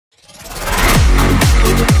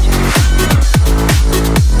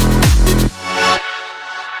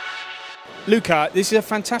Luca, this is a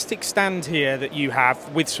fantastic stand here that you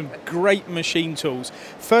have with some great machine tools.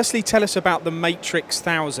 Firstly, tell us about the Matrix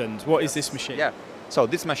 1000. What is this machine? Yeah, so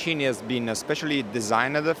this machine has been especially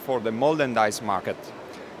designed for the mold and dice market.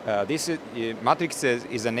 Matrix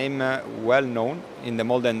is a name well known in the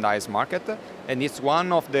mold and dice market, and it's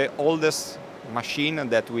one of the oldest machines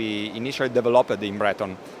that we initially developed in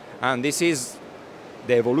Breton. And this is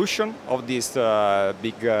the evolution of this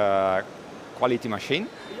big quality machine.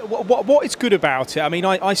 What is good about it? I mean,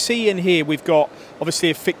 I see in here we've got obviously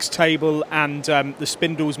a fixed table and the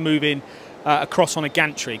spindles moving across on a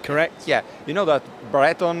gantry, correct? Yeah, you know that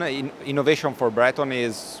Breton, innovation for Breton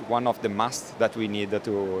is one of the musts that we need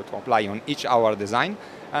to apply on each our design.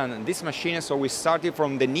 And this machine, so we started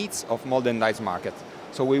from the needs of mold and dice market.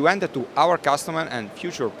 So we went to our customer and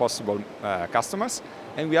future possible customers,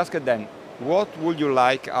 and we asked them, what would you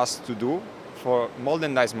like us to do for mold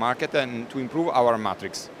and dice market and to improve our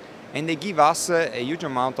matrix? And they give us a huge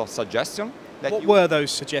amount of suggestions. What were those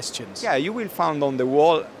suggestions? Yeah, you will find on the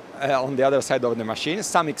wall on the other side of the machine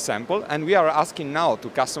some example, and we are asking now to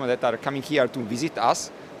customers that are coming here to visit us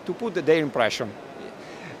to put their impression.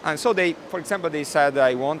 And so they, for example, they said,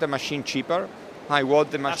 I want a machine cheaper. I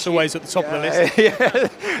want the machine. That's always at the top of the list.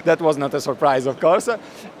 Yeah, that was not a surprise, of course.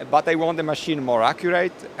 But I want the machine more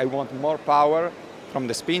accurate. I want more power from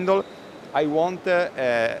the spindle. I want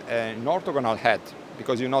an orthogonal head,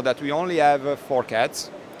 because you know that we only have 4 heads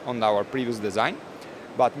on our previous design.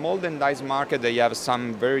 But mold and dice market, they have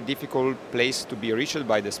some very difficult place to be reached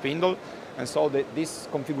by the spindle. And so this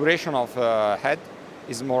configuration of head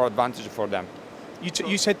is more advantage for them.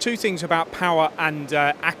 You said 2 things about power and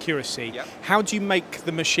accuracy. Yeah. How do you make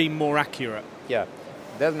the machine more accurate? Yeah,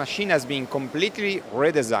 that machine has been completely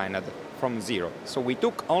redesigned from zero. So we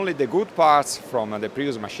took only the good parts from the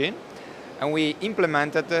previous machine and we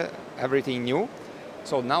implemented everything new.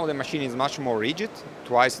 So now the machine is much more rigid,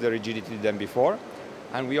 twice the rigidity than before.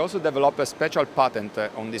 And we also developed a special patent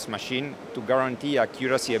on this machine to guarantee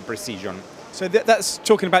accuracy and precision. So that's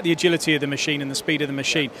talking about the agility of the machine and the speed of the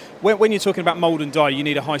machine. When you're talking about mold and die, you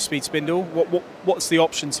need a high-speed spindle. What's the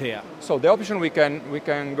options here? So the option we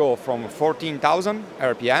can go from 14,000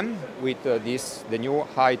 RPM with the new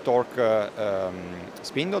high torque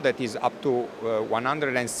spindle that is up to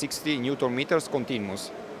 160 Newton meters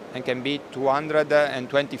continuous and can be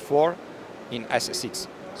 224 in S6.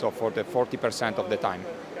 So for the 40% of the time.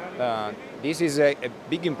 This is a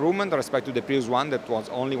big improvement respect to the previous one that was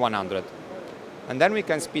only 100. And then we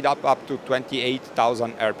can speed up to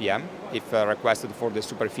 28,000 RPM if requested for the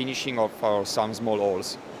super finishing of some small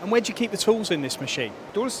holes. And where do you keep the tools in this machine?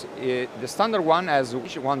 Tools, the standard one has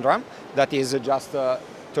one drum that is just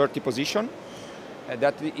 30 position.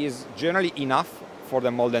 That is generally enough for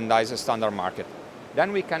the mold and dice standard market.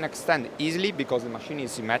 Then we can extend easily because the machine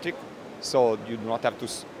is symmetric. So you do not have to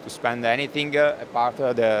spend anything apart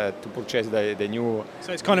to purchase the new.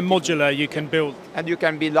 So it's kind of modular, you can build. And you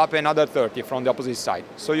can build up another 30 from the opposite side.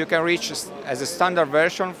 So you can reach as a standard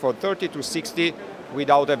version for 30 to 60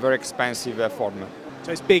 without a very expensive form.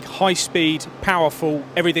 So it's big, high speed, powerful,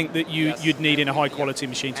 everything that you'd need in a high quality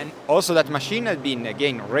machine. And also that machine has been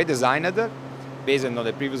again redesigned based on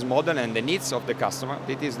the previous model and the needs of the customer.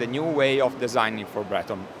 It is the new way of designing for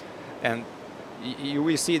Breton. And you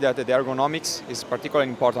will see that the ergonomics is particularly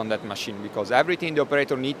important on that machine because everything the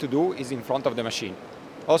operator needs to do is in front of the machine.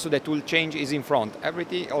 Also the tool change is in front.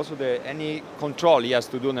 Everything, also any control he has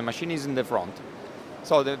to do on the machine is in the front.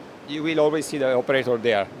 So you will always see the operator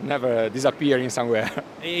there, never disappearing somewhere.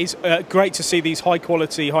 It is great to see these high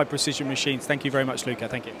quality, high precision machines. Thank you very much, Luca.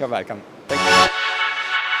 Thank you. You're welcome.